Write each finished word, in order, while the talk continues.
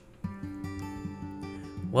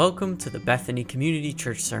Welcome to the Bethany Community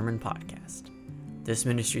Church Sermon Podcast. This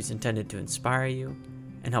ministry is intended to inspire you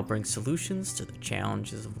and help bring solutions to the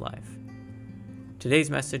challenges of life. Today's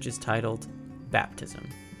message is titled, Baptism,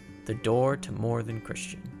 the Door to More Than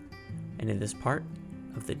Christian, and it is part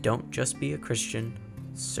of the Don't Just Be a Christian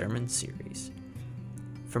sermon series.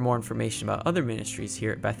 For more information about other ministries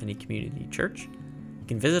here at Bethany Community Church, you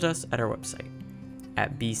can visit us at our website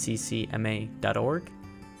at bccma.org,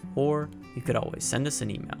 or you could always send us an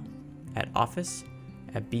email at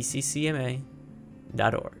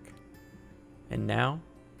office@bccma.org. And now,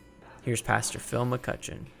 here's Pastor Phil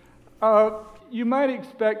McCutcheon. You might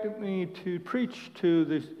expect me to preach to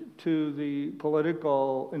the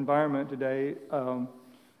political environment today, and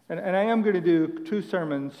I am going to do two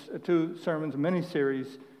sermons, a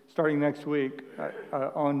mini-series starting next week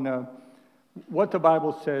on what the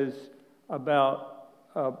Bible says about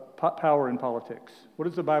power in politics. What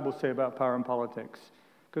does the Bible say about power in politics?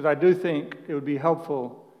 Because I do think it would be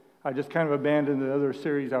helpful. I just kind of abandoned the other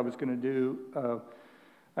series I was going to do,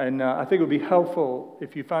 and I think it would be helpful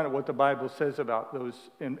if you find out what the Bible says about those.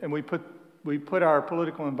 And we put our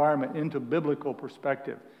political environment into biblical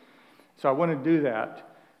perspective. So I want to do that.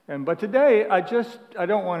 But today, I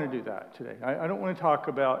don't want to do that today. I don't want to talk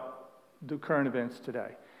about the current events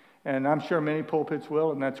today. And I'm sure many pulpits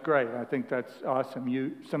will, and that's great. I think that's awesome.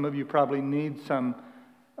 Some of you probably need some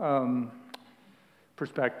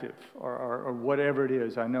perspective or whatever it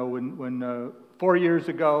is. I know when 4 years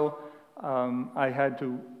ago, I had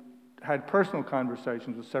personal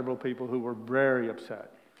conversations with several people who were very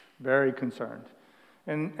upset, very concerned.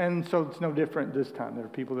 And so it's no different this time. There are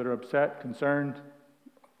people that are upset, concerned,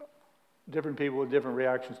 different people with different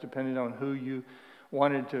reactions depending on who you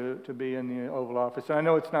wanted to be in the Oval Office. And I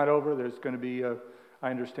know it's not over. There's going to be, I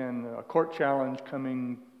understand, a court challenge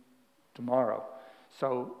coming tomorrow.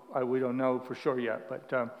 So we don't know for sure yet.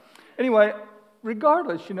 But anyway,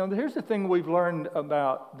 regardless, here's the thing we've learned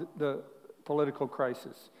about the political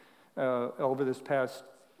crisis over this past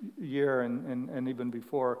year and even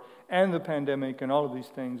before, and the pandemic and all of these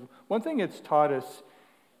things. One thing it's taught us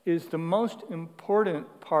is the most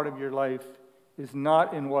important part of your life is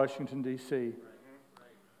not in Washington, D.C.,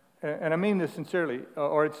 and I mean this sincerely,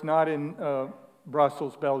 or it's not in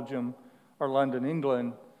Brussels, Belgium, or London,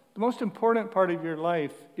 England. The most important part of your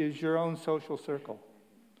life is your own social circle.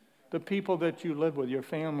 The people that you live with, your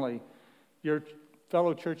family, your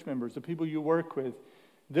fellow church members, the people you work with.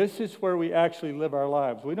 This is where we actually live our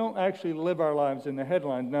lives. We don't actually live our lives in the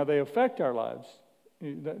headlines. Now, they affect our lives.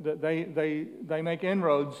 They make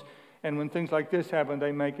inroads, and when things like this happen,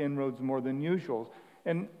 they make inroads more than usual.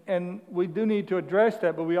 And we do need to address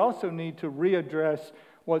that, but we also need to readdress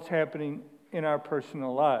what's happening in our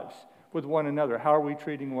personal lives with one another. How are we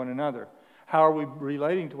treating one another? How are we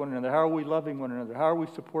relating to one another? How are we loving one another? How are we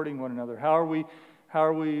supporting one another? How are we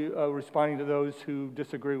responding to those who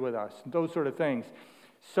disagree with us? Those sort of things.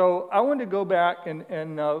 So I want to go back and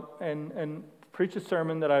preach a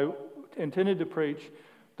sermon that I intended to preach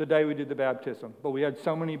the day we did the baptism. But we had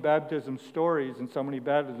so many baptism stories and so many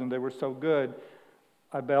baptisms, they were so good,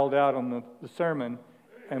 I bailed out on the sermon,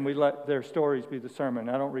 and we let their stories be the sermon.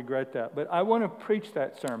 I don't regret that. But I want to preach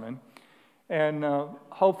that sermon, and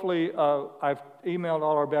hopefully I've emailed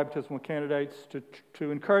all our baptismal candidates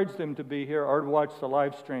to encourage them to be here or to watch the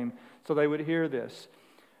live stream so they would hear this.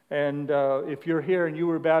 And if you're here and you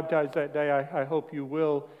were baptized that day, I hope you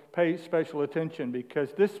will pay special attention,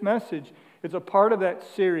 because this message is a part of that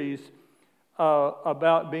series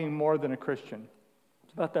about being more than a Christian.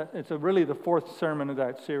 About that, it's really the fourth sermon of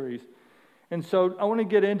that series. And so I want to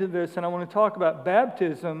get into this, and I want to talk about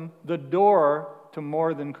baptism, the door to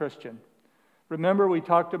more than Christian. Remember, we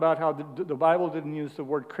talked about how the Bible didn't use the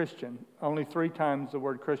word Christian. Only 3 times the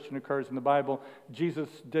word Christian occurs in the Bible. Jesus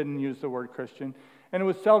didn't use the word Christian, and it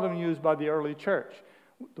was seldom used by the early church.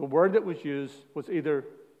 The word that was used was either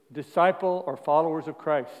disciple or followers of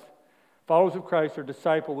Christ. Followers of Christ or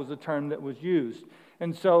disciple was the term that was used.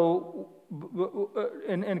 And so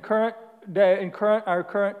in our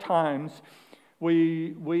current times,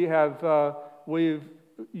 we've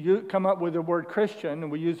come up with the word Christian, and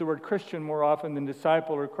we use the word Christian more often than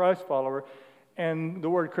disciple or Christ follower. And the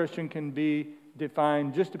word Christian can be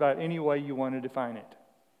defined just about any way you want to define it.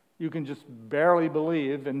 You can just barely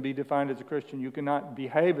believe and be defined as a Christian. You cannot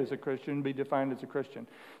behave as a Christian and be defined as a Christian.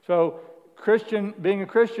 So being a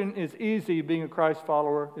Christian is easy. Being a Christ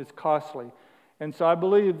follower is costly. And so I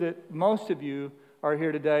believe that most of you are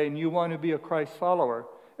here today and you want to be a Christ follower.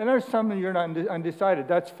 And there's some of you are not undecided.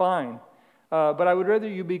 That's fine. But I would rather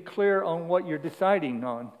you be clear on what you're deciding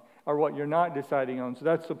on or what you're not deciding on. So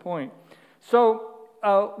that's the point. So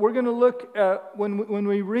we're going to look at, when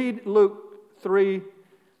we read Luke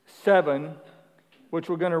 3:7, which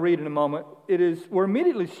we're going to read in a moment, we're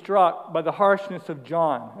immediately struck by the harshness of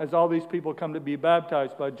John as all these people come to be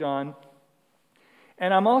baptized by John.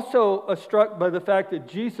 And I'm also struck by the fact that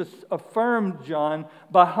Jesus affirmed John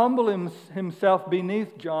by humbling himself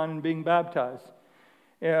beneath John and being baptized.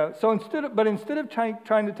 So instead of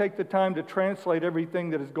trying to take the time to translate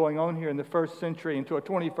everything that is going on here in the first century into a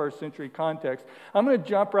 21st century context, I'm going to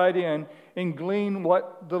jump right in and glean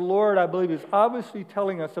what the Lord, I believe, is obviously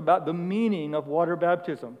telling us about the meaning of water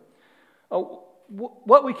baptism.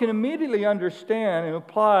 What we can immediately understand and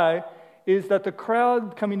apply is that the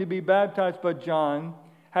crowd coming to be baptized by John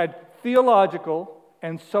had theological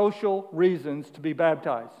and social reasons to be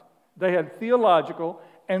baptized. They had theological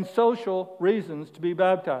and social reasons to be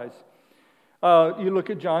baptized. You look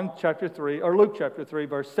at Luke chapter 3,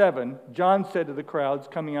 verse 7. John said to the crowds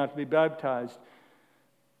coming out to be baptized,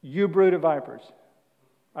 "You brood of vipers."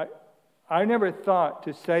 I never thought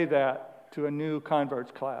to say that to a new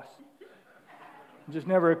converts class. It just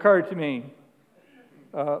never occurred to me,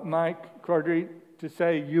 Mike Cordry, to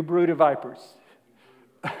say, "You brood of vipers."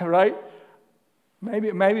 Right?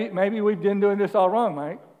 Maybe we've been doing this all wrong,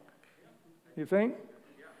 Mike. You think?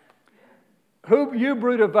 "Who, you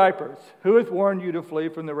brood of vipers, who hath warned you to flee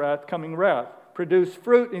from the coming wrath? Produce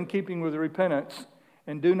fruit in keeping with repentance,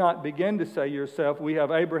 and do not begin to say yourself, 'We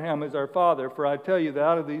have Abraham as our father.' For I tell you that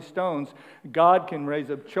out of these stones God can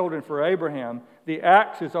raise up children for Abraham. The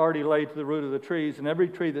axe is already laid to the root of the trees, and every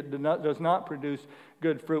tree that does not produce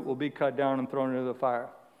good fruit will be cut down and thrown into the fire."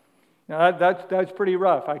 Now that's pretty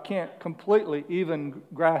rough. I can't completely even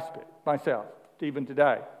grasp it myself, even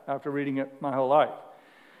today, after reading it my whole life.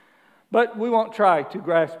 But we won't try to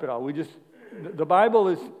grasp it all. The Bible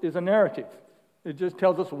is a narrative. It just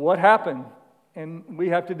tells us what happened, and we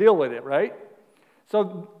have to deal with it, right?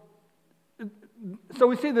 So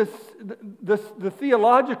we see the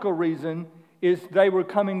theological reason is they were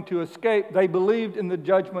coming to escape. They believed in the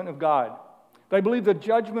judgment of God. They believed the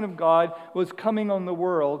judgment of God was coming on the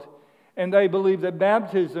world, and they believed that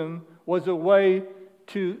baptism was a way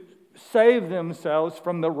to save themselves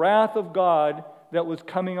from the wrath of God that was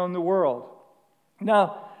coming on the world.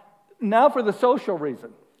 Now for the social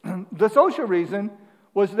reason. The social reason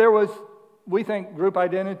was we think group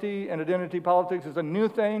identity and identity politics is a new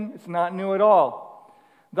thing. It's not new at all.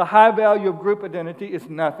 The high value of group identity is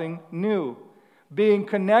nothing new. Being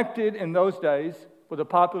connected in those days with a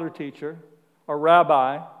popular teacher or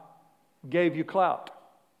rabbi gave you clout.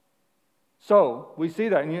 So we see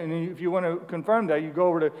that, and if you want to confirm that, you go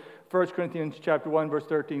over to 1 Corinthians chapter 1, verse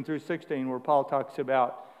 13 through 16, where Paul talks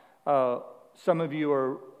about some of you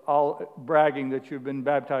are all bragging that you've been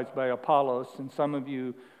baptized by Apollos, and some of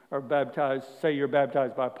you are say you're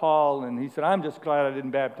baptized by Paul, and he said, "I'm just glad I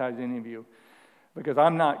didn't baptize any of you, because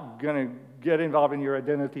I'm not going to get involved in your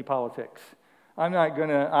identity politics. I'm not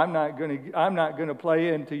going to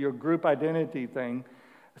play into your group identity thing."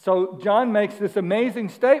 So John makes this amazing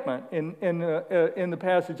statement in the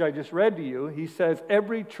passage I just read to you. He says,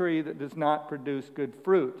 "Every tree that does not produce good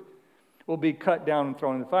fruit will be cut down and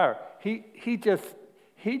thrown in the fire." He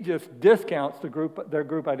just discounts their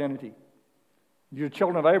group identity. You're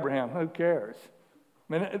children of Abraham. Who cares?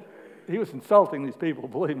 I mean, he was insulting these people.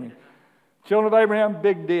 Believe me. Children of Abraham,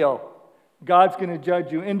 big deal. God's going to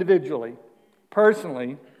judge you individually,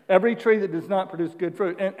 personally. Every tree that does not produce good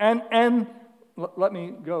fruit, and let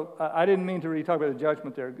me go. I didn't mean to really talk about the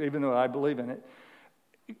judgment there, even though I believe in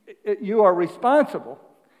it. You are responsible.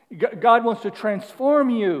 God wants to transform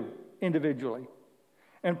you individually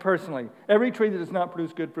and personally. Every tree that does not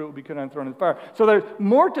produce good fruit will be cut down and thrown in the fire. So there's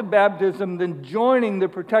more to baptism than joining the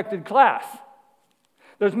protected class.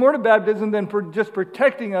 There's more to baptism than just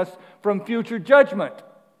protecting us from future judgment.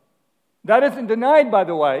 That isn't denied, by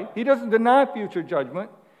the way. He doesn't deny future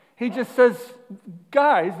judgment. He just says,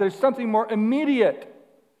 guys, there's something more immediate.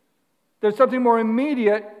 There's something more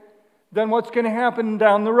immediate than what's going to happen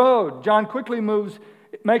down the road. John quickly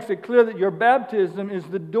makes it clear that your baptism is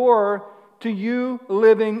the door to you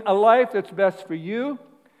living a life that's best for you,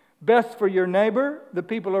 best for your neighbor, the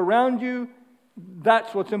people around you.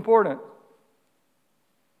 That's what's important.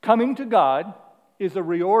 Coming to God is a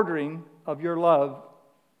reordering of your love,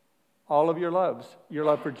 all of your loves. Your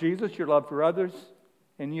love for Jesus, your love for others,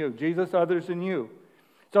 and you. Jesus, others, and you.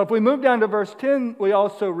 So if we move down to verse 10, we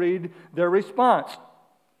also read their response.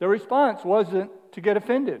 Their response wasn't to get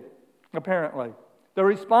offended, apparently. Their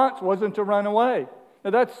response wasn't to run away. Now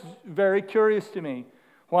that's very curious to me,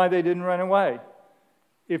 why they didn't run away.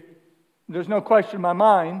 If there's no question in my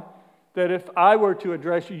mind that if I were to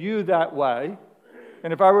address you that way,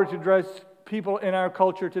 and if I were to address people in our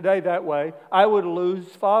culture today that way, I would lose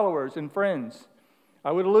followers and friends.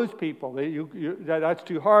 I would lose people. That's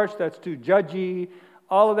too harsh, that's too judgy,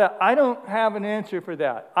 all of that. I don't have an answer for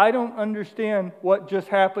that. I don't understand what just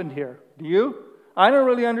happened here. Do you? I don't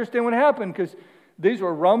really understand what happened, because these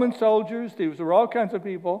were Roman soldiers, these were all kinds of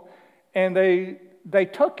people, and they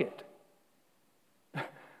took it.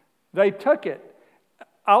 They took it.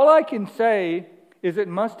 All I can say is it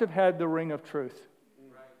must have had the ring of truth.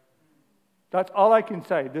 That's all I can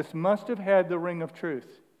say. This must have had the ring of truth.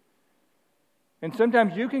 And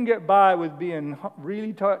sometimes you can get by with being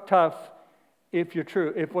really tough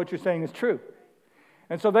if what you're saying is true.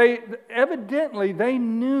 And so they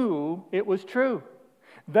knew it was true.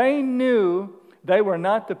 They knew they were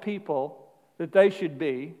not the people that they should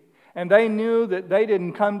be, and they knew that they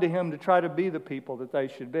didn't come to Him to try to be the people that they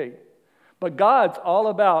should be. But God's all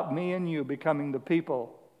about me and you becoming the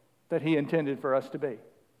people that He intended for us to be.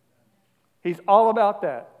 He's all about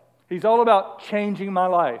that. He's all about changing my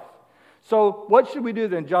life. So what should we do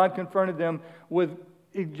then? John confronted them with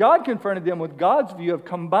God's view of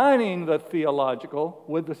combining the theological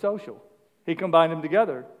with the social. He combined them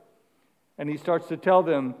together. And he starts to tell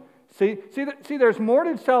them, see, there's more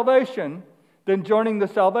to salvation than joining the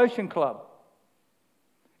Salvation Club.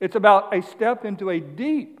 It's about a step into a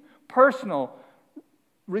deep personal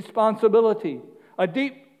responsibility, a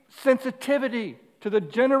deep sensitivity to the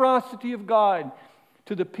generosity of God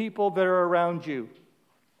to the people that are around you.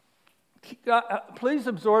 Please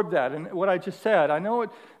absorb that and what I just said. I know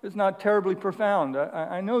it's not terribly profound.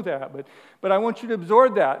 I know that, but I want you to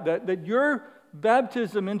absorb that your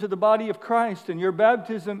baptism into the body of Christ and your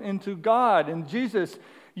baptism into God and Jesus,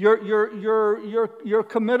 your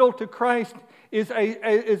committal to Christ is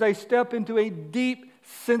a step into a deep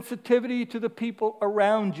sensitivity to the people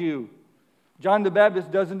around you. John the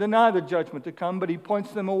Baptist doesn't deny the judgment to come, but he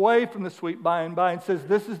points them away from the sweet by and by and says,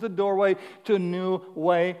 this is the doorway to a new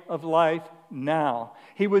way of life now.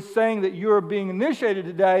 He was saying that you are being initiated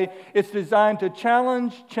today. It's designed to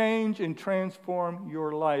challenge, change, and transform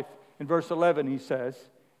your life. In verse 11, he says,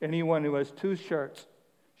 anyone who has 2 shirts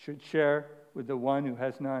should share with the one who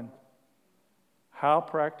has none. How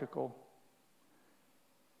practical.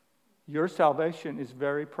 Your salvation is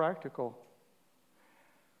very practical.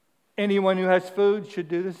 Anyone who has food should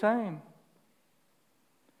do the same.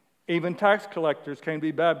 Even tax collectors can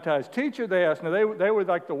be baptized. Teacher, they asked. Now, they were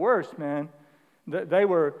like the worst, man. They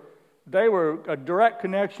were a direct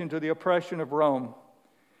connection to the oppression of Rome.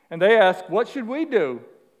 And they asked, what should we do?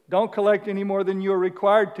 Don't collect any more than you are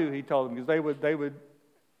required to, he told them, because they would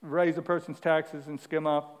raise a person's taxes and skim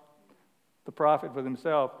off the profit for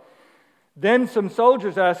themselves. Then some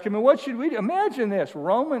soldiers asked him, what should we do? Imagine this,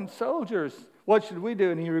 Roman soldiers. What should we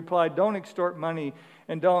do? And he replied, don't extort money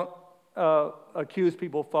and don't accuse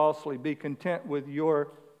people falsely. Be content with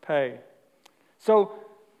your pay. So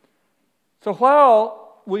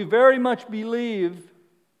while we very much believe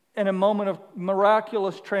in a moment of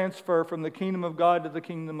miraculous transfer from the kingdom of God to the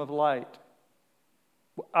kingdom of light,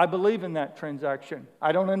 I believe in that transaction.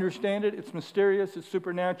 I don't understand it. It's mysterious. It's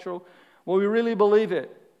supernatural. Well, we really believe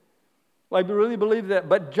it. I really believe that.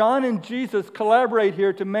 But John and Jesus collaborate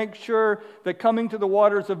here to make sure that coming to the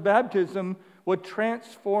waters of baptism would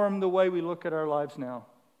transform the way we look at our lives now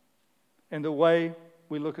and the way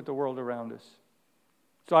we look at the world around us.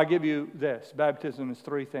 So I give you this. Baptism is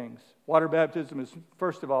 3 things. Water baptism is,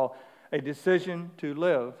 first of all, a decision to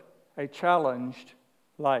live a challenged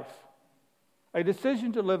life. A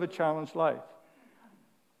decision to live a challenged life.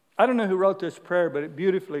 I don't know who wrote this prayer, but it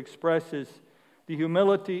beautifully expresses the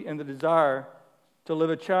humility and the desire to live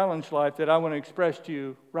a challenged life that I want to express to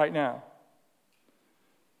you right now.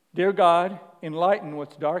 Dear God, enlighten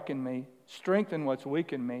what's dark in me, strengthen what's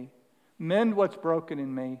weak in me, mend what's broken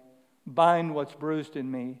in me, bind what's bruised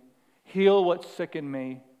in me, heal what's sick in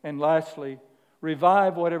me, and lastly,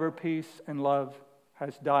 revive whatever peace and love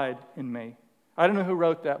has died in me. I don't know who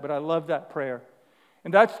wrote that, but I love that prayer.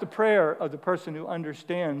 And that's the prayer of the person who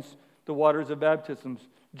understands the waters of baptisms.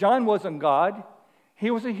 John wasn't God. He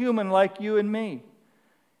was a human like you and me.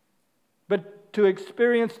 But to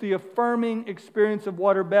experience the affirming experience of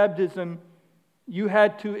water baptism, you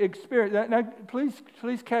had to experience. Now,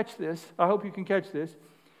 please catch this. I hope you can catch this.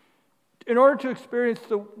 In order to experience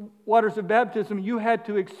the waters of baptism, you had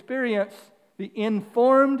to experience the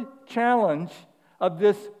informed challenge of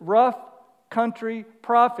this rough country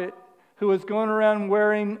prophet who was going around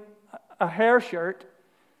wearing a hair shirt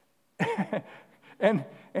and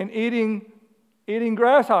eating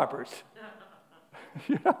grasshoppers.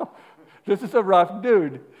 You know, this is a rough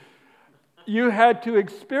dude. You had to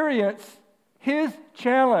experience His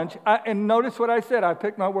challenge, and notice what I said, I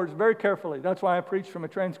picked my words very carefully. That's why I preach from a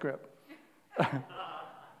transcript.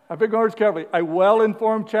 I picked my words carefully. A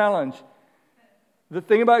well-informed challenge. The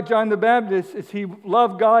thing about John the Baptist is he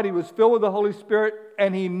loved God, he was filled with the Holy Spirit,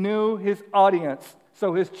 and he knew his audience.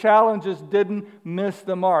 So his challenges didn't miss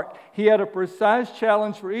the mark. He had a precise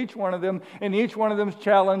challenge for each one of them, and each one of them's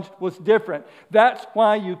challenge was different. That's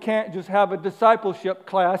why you can't just have a discipleship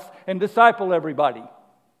class and disciple everybody.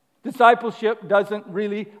 Discipleship doesn't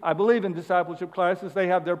really, I believe in discipleship classes, they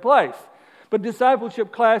have their place. But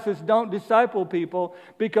discipleship classes don't disciple people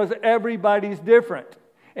because everybody's different.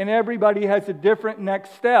 And everybody has a different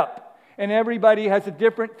next step. And everybody has a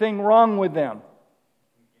different thing wrong with them.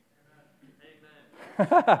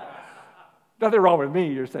 Nothing wrong with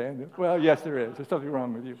me, you're saying. Well, yes, there is. There's something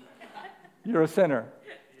wrong with you. You're a sinner.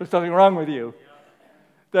 There's something wrong with you.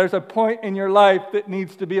 There's a point in your life that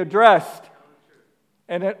needs to be addressed.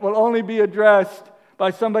 And it will only be addressed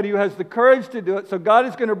by somebody who has the courage to do it. So God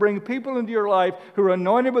is going to bring people into your life who are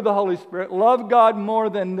anointed with the Holy Spirit, love God more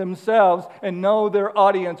than themselves, and know their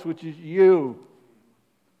audience, which is you.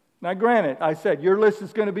 Now, granted, I said your list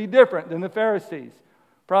is going to be different than the Pharisees.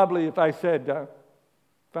 Probably if I said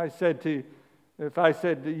to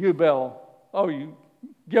you, Bill, oh, you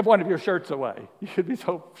give one of your shirts away, you should be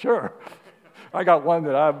so sure. I got one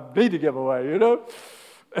that I need to give away, you know.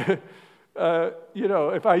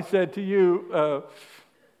 If I said to you,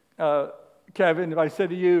 Kevin, if I said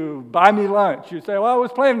to you, buy me lunch, you'd say, well, I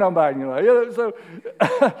was planning on buying you lunch. So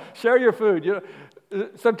share your food.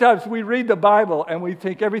 Sometimes we read the Bible and we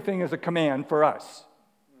think everything is a command for us.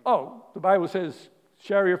 Oh, the Bible says,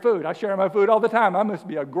 share your food. I share my food all the time. I must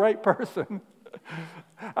be a great person.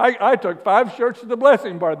 I took 5 shirts to the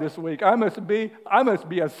blessing bar this week. I must be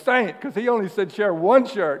a saint because he only said share 1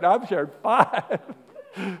 shirt, and I've shared 5.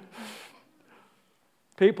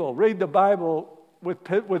 People, read the Bible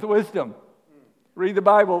with wisdom. Read the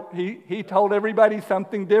Bible. He told everybody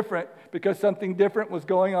something different because something different was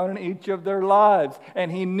going on in each of their lives.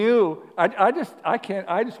 And he knew, I just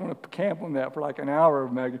want to camp on that for like an hour,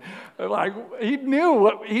 Megan. Like, he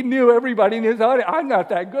knew everybody in his audience. I'm not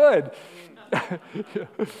that good.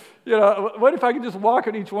 What if I could just walk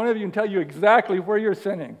at each one of you and tell you exactly where you're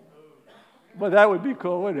sinning? Well, that would be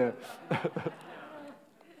cool, wouldn't it?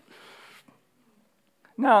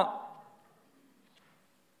 Now,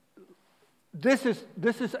 this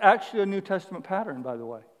is actually a New Testament pattern, by the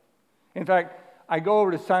way. In fact, I go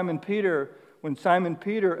over to Simon Peter when Simon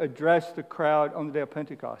Peter addressed the crowd on the day of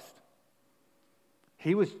Pentecost.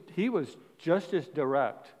 He was just as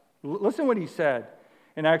direct. Listen what he said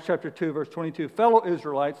in Acts chapter 2, verse 22. Fellow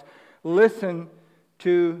Israelites, listen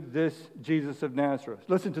to this Jesus of Nazareth.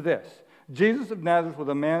 Listen to this. Jesus of Nazareth was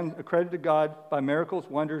a man accredited to God by miracles,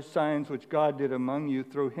 wonders, signs, which God did among you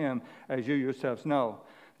through him, as you yourselves know.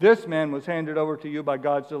 This man was handed over to you by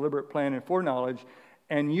God's deliberate plan and foreknowledge,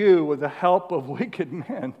 and you, with the help of wicked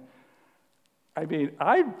men. I mean,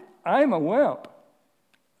 I'm a wimp.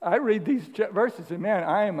 I read these verses and, man,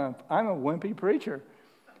 I'm a wimpy preacher.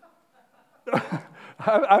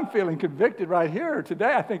 I'm feeling convicted right here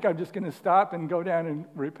today. I think I'm just going to stop and go down and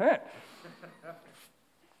repent.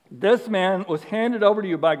 This man was handed over to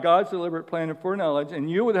you by God's deliberate plan and foreknowledge,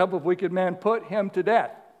 and you, with the help of wicked men, put him to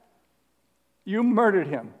death. You murdered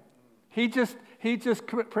him. He just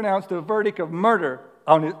pronounced a verdict of murder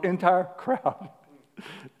on his entire crowd.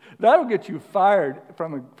 That'll get you fired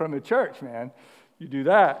from a church, man. You do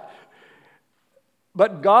that.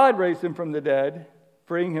 But God raised him from the dead,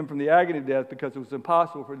 freeing him from the agony of death because it was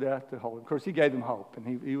impossible for death to hold him. Of course, he gave them hope,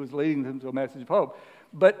 and he was leading them to a message of hope.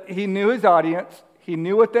 But he knew his audience. He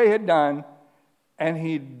knew what they had done, and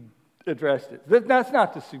he addressed it. That's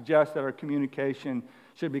not to suggest that our communication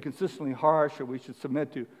should be consistently harsh or we should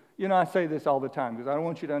submit to. I say this all the time because I don't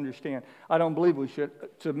want you to understand. I don't believe we should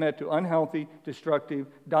submit to unhealthy, destructive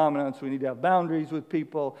dominance. We need to have boundaries with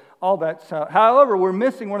people, all that stuff. However, we're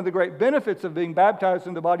missing one of the great benefits of being baptized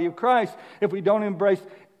in the body of Christ if we don't embrace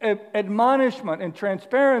admonishment and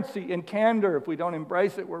transparency and candor. If we don't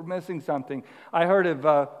embrace it, we're missing something. I heard of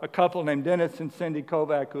a couple named Dennis and Cindy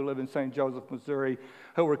Kovac who live in St. Joseph, Missouri,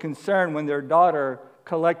 who were concerned when their daughter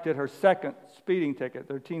collected her second speeding ticket,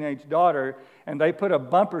 their teenage daughter, and they put a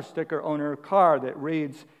bumper sticker on her car that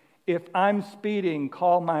reads, "If I'm speeding,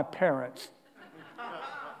 call my parents,"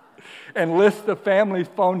 and list the family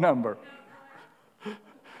phone number.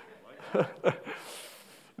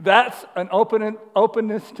 That's an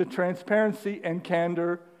openness to transparency and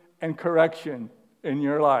candor and correction in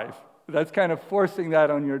your life. That's kind of forcing that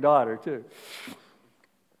on your daughter, too.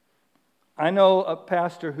 I know a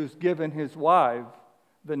pastor who's given his wife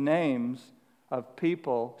the names of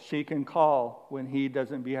people she can call when he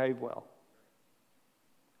doesn't behave well.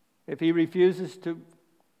 If he refuses to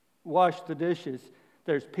wash the dishes,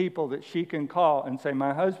 there's people that she can call and say,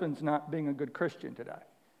 my husband's not being a good Christian today.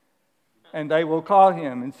 And they will call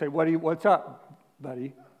him and say, what's up,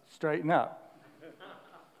 buddy? Straighten up.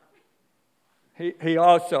 He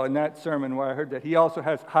also, in that sermon where I heard that, he also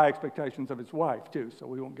has high expectations of his wife, too, so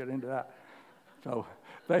we won't get into that. So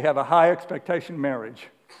they have a high expectation marriage.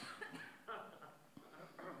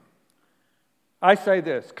 I say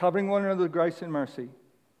this, covering one another with grace and mercy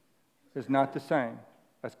is not the same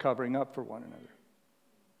as covering up for one another.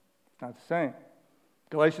 It's not the same.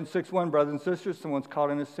 Galatians 6:1, brothers and sisters, someone's caught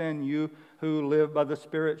in a sin, you who live by the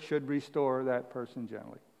Spirit should restore that person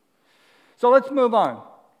gently. So let's move on.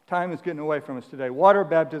 Time is getting away from us today. Water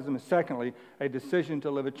baptism is, secondly, a decision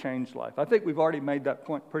to live a changed life. I think we've already made that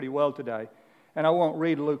point pretty well today. And I won't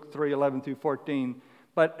read Luke 3:11 through 14.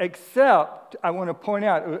 But except, I want to point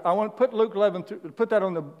out, I want to put Luke 11, put that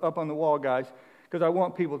up on the wall, guys, because I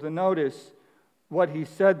want people to notice what he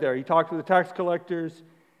said there. He talked to the tax collectors.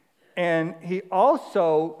 And he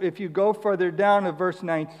also, if you go further down to verse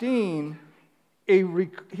 19, he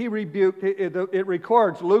rebuked,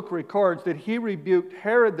 Luke records that he rebuked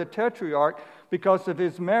Herod the Tetrarch because of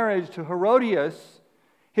his marriage to Herodias,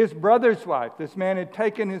 his brother's wife. This man had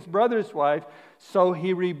taken his brother's wife, so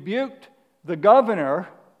he rebuked the governor.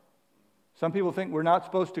 Some people think we're not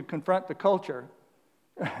supposed to confront the culture.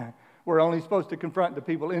 We're only supposed to confront the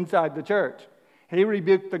people inside the church. He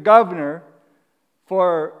rebuked the governor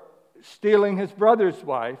for stealing his brother's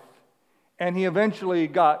wife, and he eventually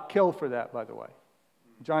got killed for that, by the way.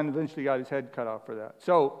 John eventually got his head cut off for that.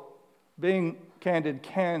 So, being candid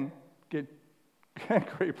can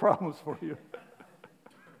create problems for you.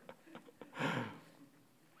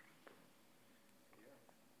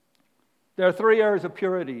 There are 3 areas of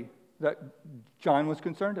purity that John was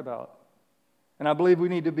concerned about. And I believe we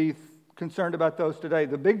need to be concerned about those today.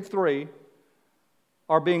 The big 3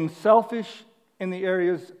 are being selfish in the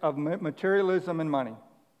areas of materialism and money.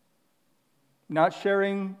 Not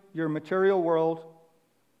sharing your material world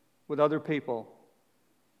with other people.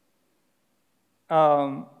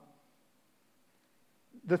 The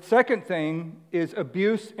second thing is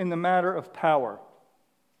abuse in the matter of power.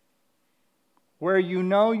 Where you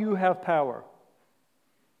know you have power.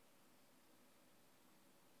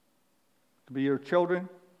 It could be your children.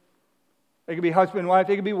 It could be husband and wife.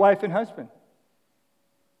 It could be wife and husband.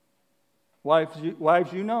 Wives,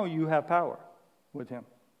 you know you have power with him.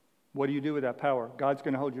 What do you do with that power? God's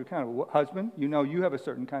going to hold you accountable. Husband, you know you have a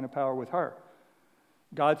certain kind of power with her.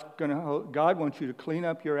 God wants you to clean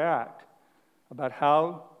up your act about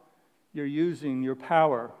how you're using your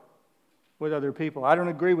power with other people. I don't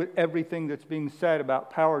agree with everything that's being said about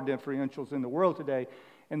power differentials in the world today,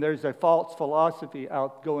 and there's a false philosophy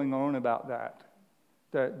going on about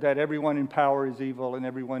that everyone in power is evil and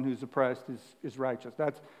everyone who's oppressed is righteous.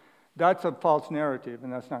 That's a false narrative,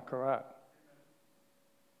 and that's not correct.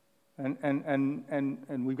 And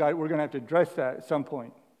we're going to have to address that at some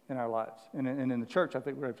point in our lives. And in the church, I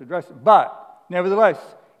think we're going to have to address it. But, nevertheless,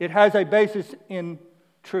 it has a basis in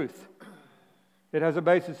truth. It has a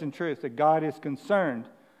basis in truth that God is concerned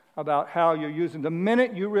about how you're using. The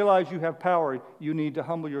minute you realize you have power, you need to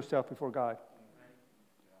humble yourself before God.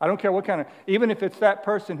 I don't care what kind of, even if it's that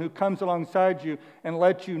person who comes alongside you and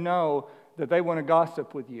lets you know that they want to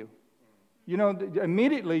gossip with you. You know,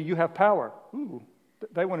 immediately you have power. Ooh,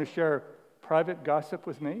 they want to share private gossip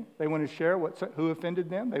with me. They want to share who offended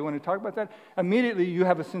them. They want to talk about that. Immediately you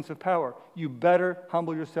have a sense of power. You better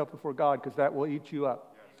humble yourself before God, because that will eat you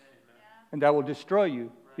up. And that will destroy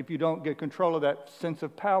you if you don't get control of that sense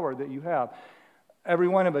of power that you have. Every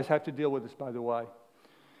one of us have to deal with this, by the way.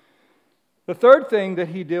 The third thing that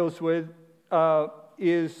he deals with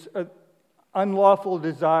is unlawful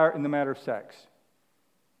desire in the matter of sex.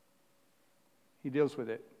 He deals with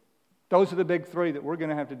it. Those are the big 3 that we're going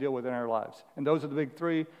to have to deal with in our lives. And those are the big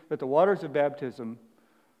 3 that the waters of baptism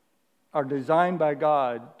are designed by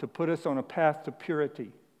God to put us on a path to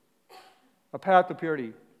purity. A path to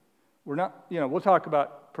purity. We're not, we'll talk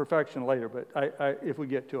about perfection later, but if we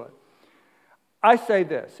get to it. I say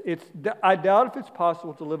this, I doubt if it's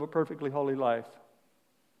possible to live a perfectly holy life.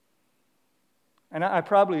 And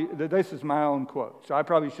this is my own quote, so I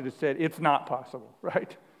probably should have said, it's not possible,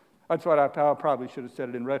 right? That's what I probably should have said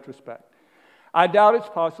it in retrospect. I doubt it's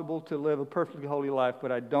possible to live a perfectly holy life,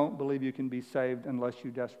 but I don't believe you can be saved unless you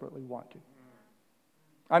desperately want to.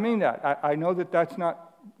 I mean that. I know that that's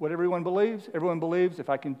not what everyone believes. Everyone believes if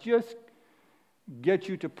I can just get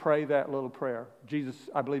you to pray that little prayer. Jesus,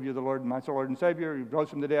 I believe you're the Lord and my Lord and Savior. You rose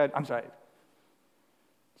from the dead. I'm saved.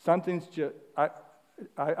 Something's just,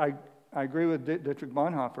 I agree with Dietrich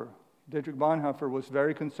Bonhoeffer. Dietrich Bonhoeffer was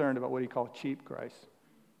very concerned about what he called cheap grace.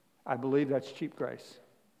 I believe that's cheap grace.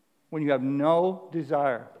 When you have no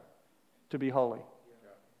desire to be holy.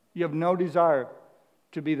 You have no desire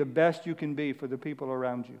to be the best you can be for the people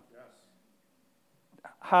around you.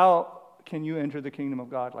 How can you enter the kingdom of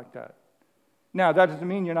God like that? Now, that doesn't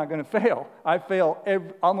mean you're not going to fail. I fail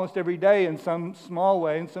almost every day in some small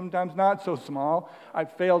way, and sometimes not so small. I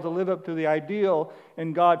fail to live up to the ideal,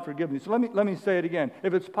 and God forgive me. So let me say it again.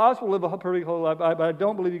 If it's possible to live a perfect holy life, but I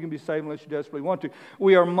don't believe you can be saved unless you desperately want to.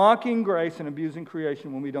 We are mocking grace and abusing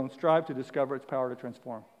creation when we don't strive to discover its power to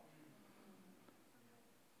transform.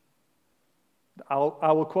 I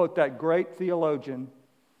will quote that great theologian,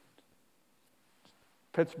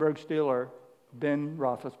 Pittsburgh Steeler, Ben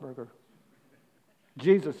Roethlisberger.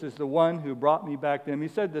 Jesus is the one who brought me back to him. He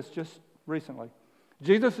said this just recently.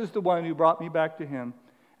 Jesus is the one who brought me back to him,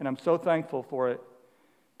 and I'm so thankful for it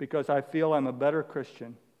because I feel I'm a better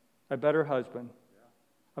Christian, a better husband,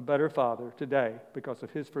 a better father today because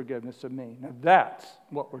of his forgiveness of me. Now that's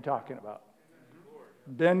what we're talking about.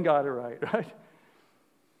 Ben got it right?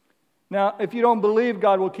 Now, if you don't believe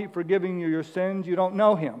God will keep forgiving you your sins, you don't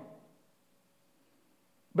know him.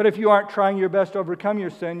 But if you aren't trying your best to overcome your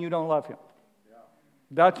sin, you don't love him.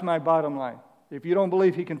 That's my bottom line. If you don't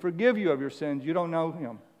believe he can forgive you of your sins, you don't know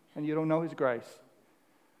him, and you don't know his grace.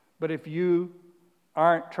 But if you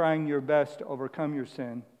aren't trying your best to overcome your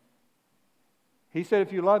sin, he said,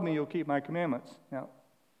 if you love me, you'll keep my commandments. Now,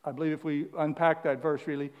 I believe if we unpack that verse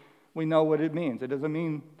really, we know what it means. It doesn't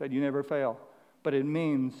mean that you never fail, but it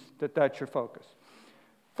means that that's your focus.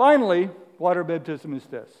 Finally, water baptism is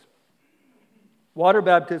this. Water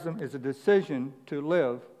baptism is a decision to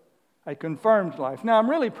live a confirmed life. Now, I'm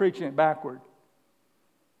really preaching it backward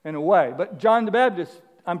in a way, but John the Baptist,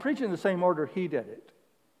 I'm preaching in the same order he did it.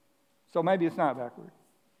 So maybe it's not backward.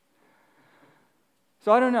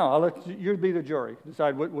 So I don't know. I'll let you be the jury.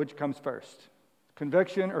 Decide which comes first,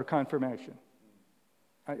 conviction or confirmation.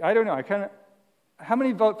 I don't know. How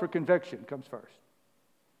many vote for conviction comes first?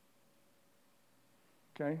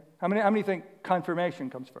 Okay. How many think confirmation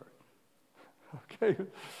comes first? Okay,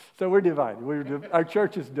 so we're divided. Our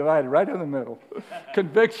church is divided right in the middle.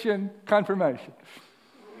 Conviction, confirmation.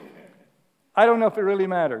 I don't know if it really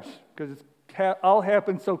matters because it all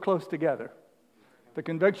happens so close together. The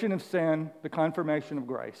conviction of sin, the confirmation of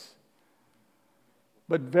grace.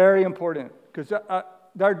 But very important because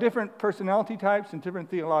there are different personality types and different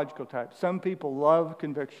theological types. Some people love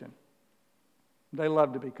conviction. They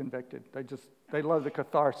love to be convicted. They love the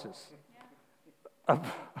catharsis.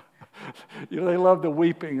 They love the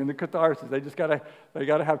weeping and the catharsis. They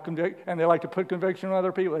gotta have conviction, and they like to put conviction on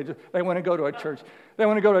other people. They want to go to a church. They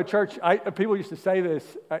want to go to a church. People used to say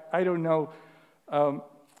this. I don't know,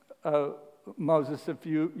 Moses. If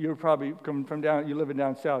you're probably coming from down, you living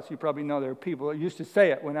down south, so you probably know there are people that used to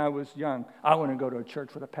say it when I was young. I want to go to a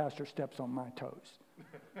church where the pastor steps on my toes.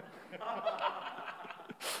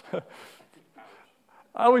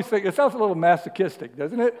 I always think it sounds a little masochistic,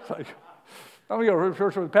 doesn't it? It's like, I'm going to go to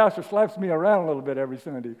church where the pastor slaps me around a little bit every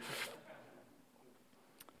Sunday.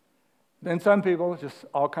 Then some people, just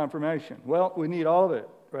all confirmation. Well, we need all of it,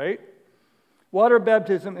 right? Water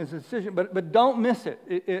baptism is a decision, but don't miss it,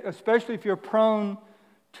 especially if you're prone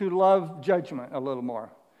to love judgment a little more.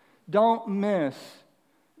 Don't miss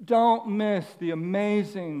the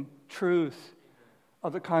amazing truth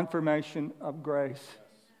of the confirmation of grace.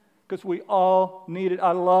 Because we all need it.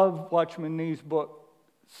 I love Watchman Nee's book,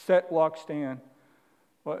 Set, Walk, Stand.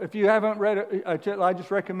 Well, if you haven't read it, I just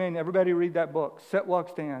recommend everybody read that book, Set, Walk,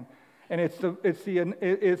 Stand. And it's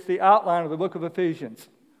the outline of the book of Ephesians.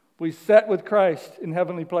 We set with Christ in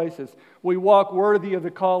heavenly places. We walk worthy of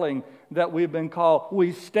the calling that we've been called.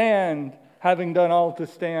 We stand, having done all to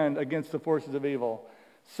stand against the forces of evil.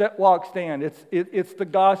 Set, walk, stand. It's the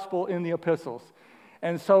gospel in the epistles.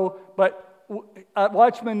 And so, but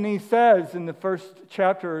Watchman Nee says in the first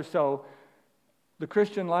chapter or so, the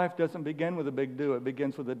Christian life doesn't begin with a big do. It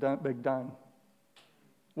begins with a big done.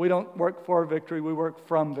 We don't work for victory. We work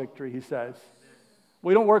from victory, he says.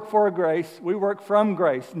 We don't work for grace. We work from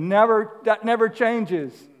grace. That never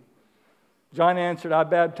changes. John answered, I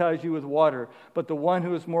baptize you with water, but the one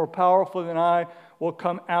who is more powerful than I will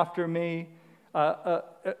come after me,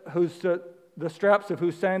 the straps of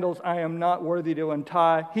whose sandals I am not worthy to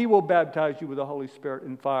untie. He will baptize you with the Holy Spirit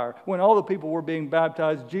and fire. When all the people were being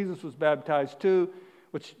baptized, Jesus was baptized too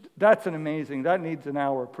which that needs an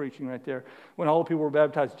hour of preaching right there. When all the people were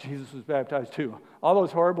baptized, Jesus was baptized too. All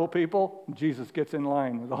those horrible people, Jesus gets in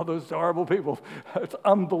line with all those horrible people. It's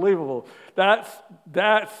unbelievable.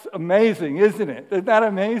 That's amazing, isn't it? Isn't that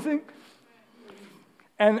amazing?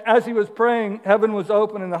 And as he was praying, heaven was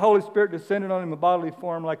open, and the Holy Spirit descended on him in bodily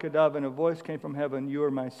form like a dove, and a voice came from heaven, "You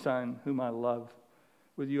are my Son, whom I love.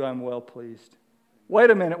 With you I'm well pleased." Wait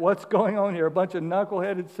a minute, what's going on here? A bunch of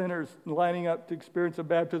knuckleheaded sinners lining up to experience a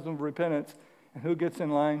baptism of repentance. And who gets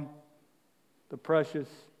in line? The precious,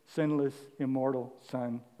 sinless, immortal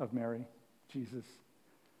Son of Mary, Jesus.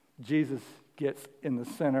 Jesus gets in the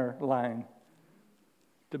center line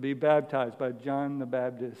to be baptized by John the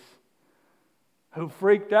Baptist, who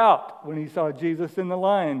freaked out when he saw Jesus in the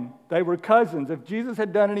line. They were cousins. If Jesus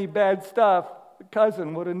had done any bad stuff, the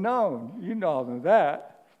cousin would have known. You know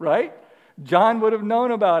that, right? John would have known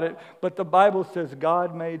about it, but the Bible says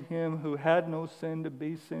God made him who had no sin to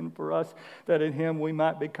be sin for us, that in him we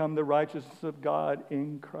might become the righteousness of God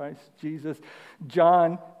in Christ Jesus.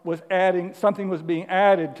 John was something was being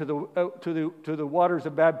added to the waters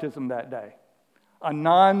of baptism that day. A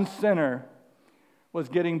non-sinner was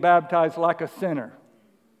getting baptized like a sinner.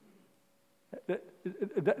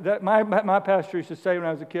 My pastor used to say when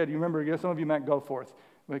I was a kid, you remember, some of you might go forth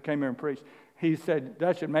when he came here and preached. He said,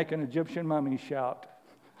 that should make an Egyptian mummy shout.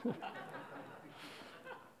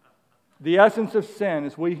 The essence of sin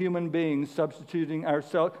is we human beings substituting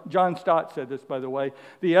ourselves. John Stott said this, by the way.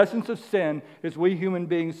 The essence of sin is we human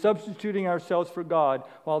beings substituting ourselves for God,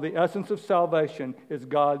 while the essence of salvation is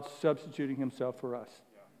God substituting himself for us.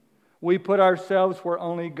 We put ourselves where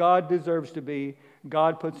only God deserves to be.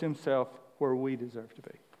 God puts himself where we deserve to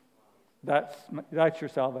be. That's your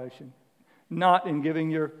salvation. Not in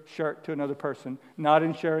giving your shirt to another person, not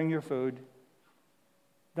in sharing your food.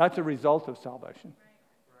 That's a result of salvation.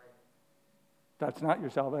 That's not your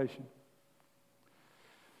salvation.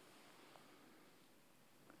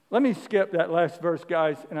 Let me skip that last verse,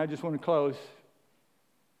 guys, and I just want to close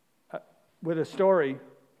with a story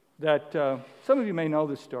that some of you may know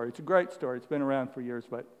this story. It's a great story. It's been around for years,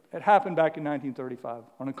 but it happened back in 1935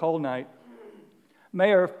 on a cold night.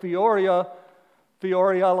 Mayor Fiorella,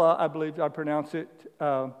 I believe I pronounce it,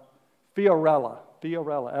 Fiorella,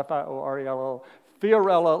 F-I-O-R-E-L-L-O,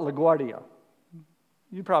 Fiorella LaGuardia.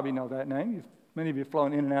 You probably know that name. Many of you have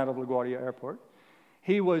flown in and out of LaGuardia Airport.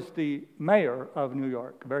 He was the mayor of New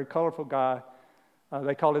York, a very colorful guy.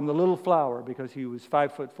 They called him the Little Flower because he was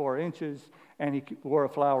 5'4" and he wore a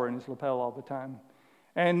flower in his lapel all the time.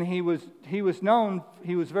 And he was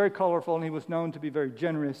very colorful, and he was known to be very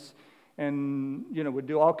generous, and would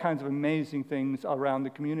do all kinds of amazing things around the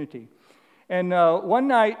community. And one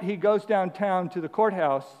night he goes downtown to the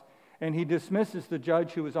courthouse, and he dismisses the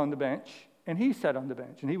judge who was on the bench, and he sat on the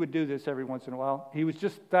bench. And he would do this every once in a while. He was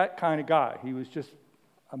just that kind of guy. He was just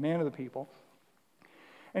a man of the people.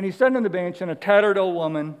 And he sat on the bench, and a tattered old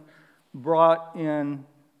woman brought in,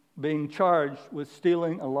 being charged with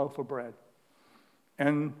stealing a loaf of bread.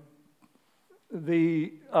 And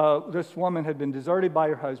this woman had been deserted by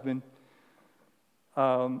her husband.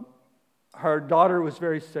 Her daughter was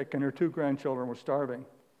very sick, and her 2 grandchildren were starving.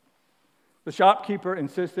 The shopkeeper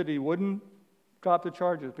insisted he wouldn't drop the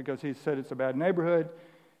charges because he said it's a bad neighborhood.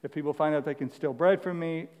 If people find out they can steal bread from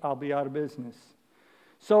me, I'll be out of business.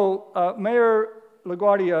 So Mayor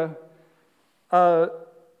LaGuardia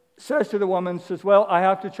says to the woman, says, well, I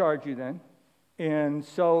have to charge you then. And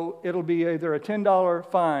so it'll be either a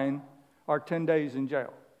 $10 fine or 10 days in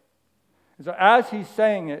jail. And so as he's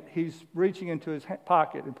saying it, he's reaching into his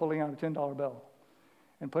pocket and pulling out a $10 bill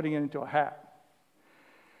and putting it into a hat.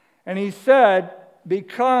 And he said, in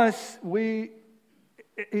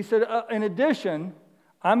addition,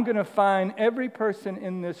 I'm going to fine every person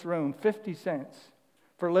in this room 50 cents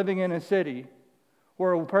for living in a city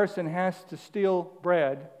where a person has to steal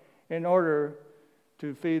bread in order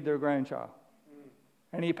to feed their grandchild.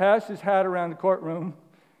 And he passed his hat around the courtroom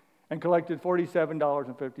and collected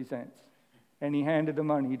 $47.50. And he handed the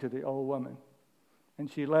money to the old woman.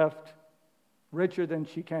 And she left richer than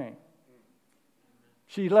she came.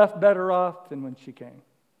 She left better off than when she came.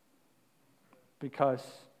 Because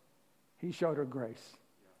he showed her grace.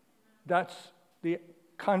 That's the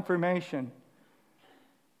confirmation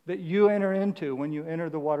that you enter into when you enter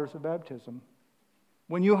the waters of baptism.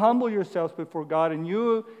 When you humble yourselves before God and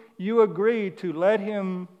you agree to let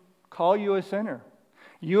him call you a sinner.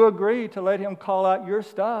 You agree to let him call out your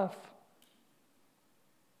stuff.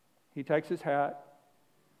 He takes his hat.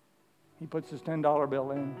 He puts his $10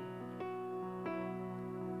 bill in.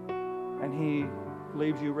 And he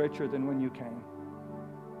leaves you richer than when you came.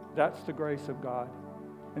 That's the grace of God.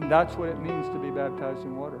 And that's what it means to be baptized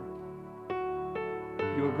in water.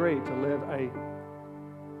 You agree to live a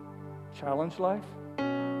challenged life.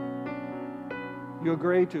 You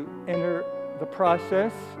agree to enter the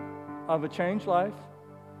process of a changed life.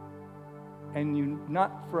 And you,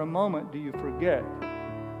 not for a moment do you forget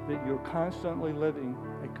that you're constantly living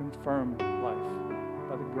a confirmed life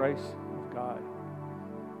by the grace of God.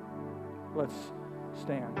 Let's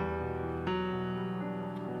stand.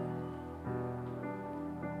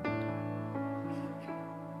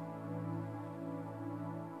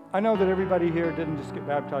 I know that everybody here didn't just get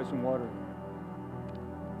baptized in water.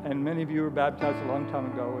 And many of you were baptized a long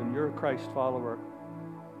time ago, and you're a Christ follower.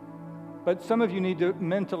 But some of you need to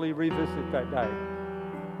mentally revisit that day.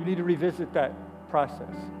 You need to revisit that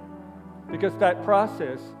process. Because that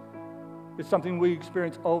process is something we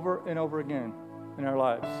experience over and over again in our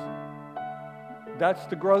lives. That's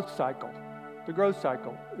the growth cycle. The growth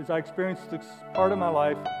cycle is I experience this part of my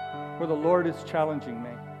life where the Lord is challenging me.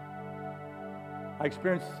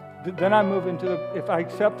 Then I move into if I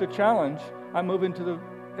accept the challenge, I move into the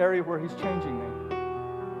area where He's changing me.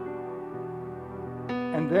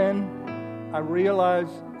 And then I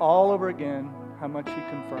realize all over again how much He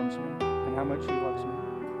confirms me and how much He loves me.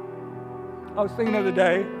 I was thinking the other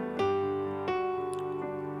day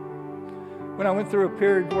when I went through a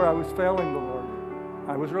period where I was failing the Lord.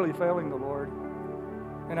 I was really failing the Lord.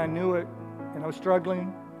 And I knew it, and I was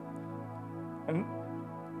struggling. And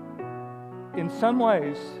in some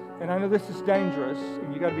ways, and I know this is dangerous,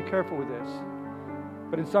 and you got to be careful with this,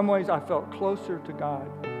 but in some ways I felt closer to God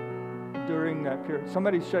during that period.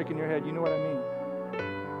 Somebody's shaking your head, you know what I mean?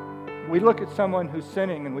 We look at someone who's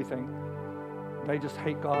sinning and we think, they just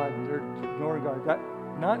hate God and they're ignoring God. That,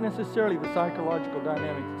 not necessarily the psychological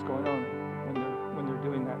dynamic that's going on when they're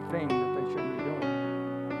doing that thing that they shouldn't be doing.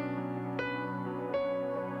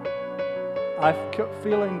 I kept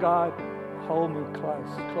feeling God hold me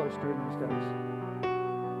close during these days.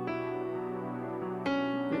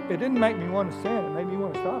 It didn't make me want to sin. It made me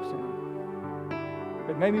want to stop sinning.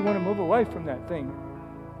 It made me want to move away from that thing.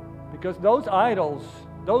 Because those idols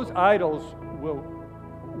will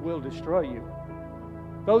destroy you.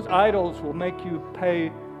 Those idols will make you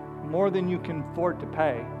pay more than you can afford to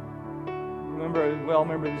pay. Remember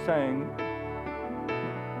the saying,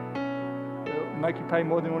 it'll make you pay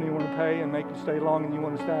more than what you want to pay and make you stay long and you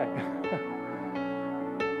want to stay.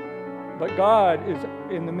 But God is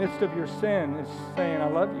in the midst of your sin is saying, I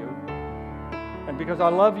love you. And because I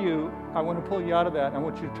love you, I want to pull you out of that. And I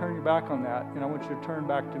want you to turn your back on that. And I want you to turn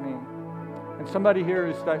back to me. And somebody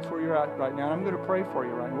here that's where you're at right now. And I'm going to pray for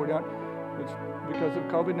you right now. It's because of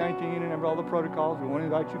COVID-19 and all the protocols. We want to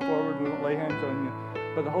invite you forward. We won't lay hands on you.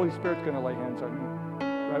 But the Holy Spirit's going to lay hands on you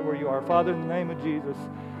right where you are. Father, in the name of Jesus,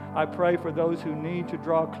 I pray for those who need to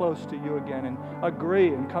draw close to you again and agree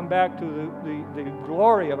and come back to the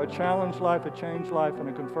glory of a challenged life, a changed life, and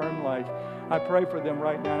a confirmed life. I pray for them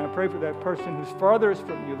right now. And I pray for that person who's farthest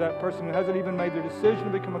from you, that person who hasn't even made the decision to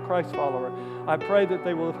become a Christ follower. I pray that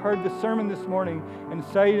they will have heard the sermon this morning and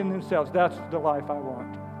say in themselves, that's the life I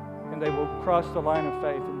want. And they will cross the line of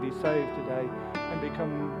faith and be saved today and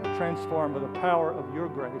become transformed by the power of your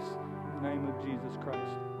grace. In the name of Jesus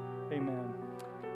Christ.